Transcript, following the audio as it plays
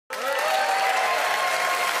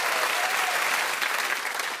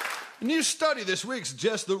A new study this week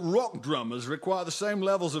suggests that rock drummers require the same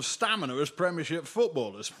levels of stamina as Premiership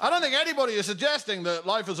footballers. I don't think anybody is suggesting that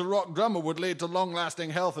life as a rock drummer would lead to long-lasting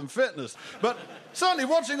health and fitness, but certainly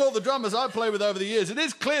watching all the drummers I've played with over the years, it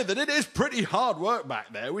is clear that it is pretty hard work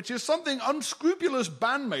back there, which is something unscrupulous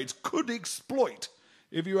bandmates could exploit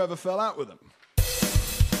if you ever fell out with them.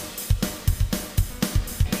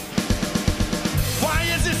 Why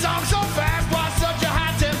is this song so fast? Why such a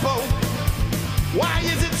high tempo? Why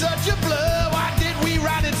is it such a blur? Why did we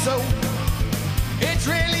write it so? It's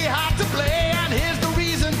really hard to play, and here's the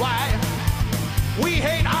reason why. We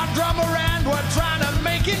hate our drummer and we're trying to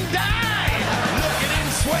make him die. Look at him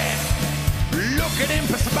sweat, look at him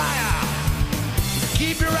perspire.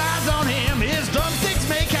 Keep your eyes on him, his drumsticks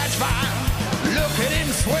may catch fire. Look at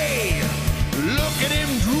him sway, look at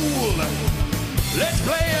him drool. Let's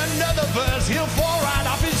play another verse, he'll fall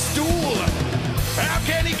right off his stool. How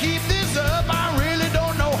can he keep this up? I really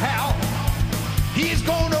don't know how. He's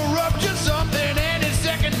gonna rupture something any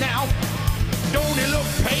second now. Don't he look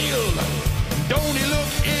pale? Don't he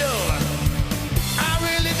look ill?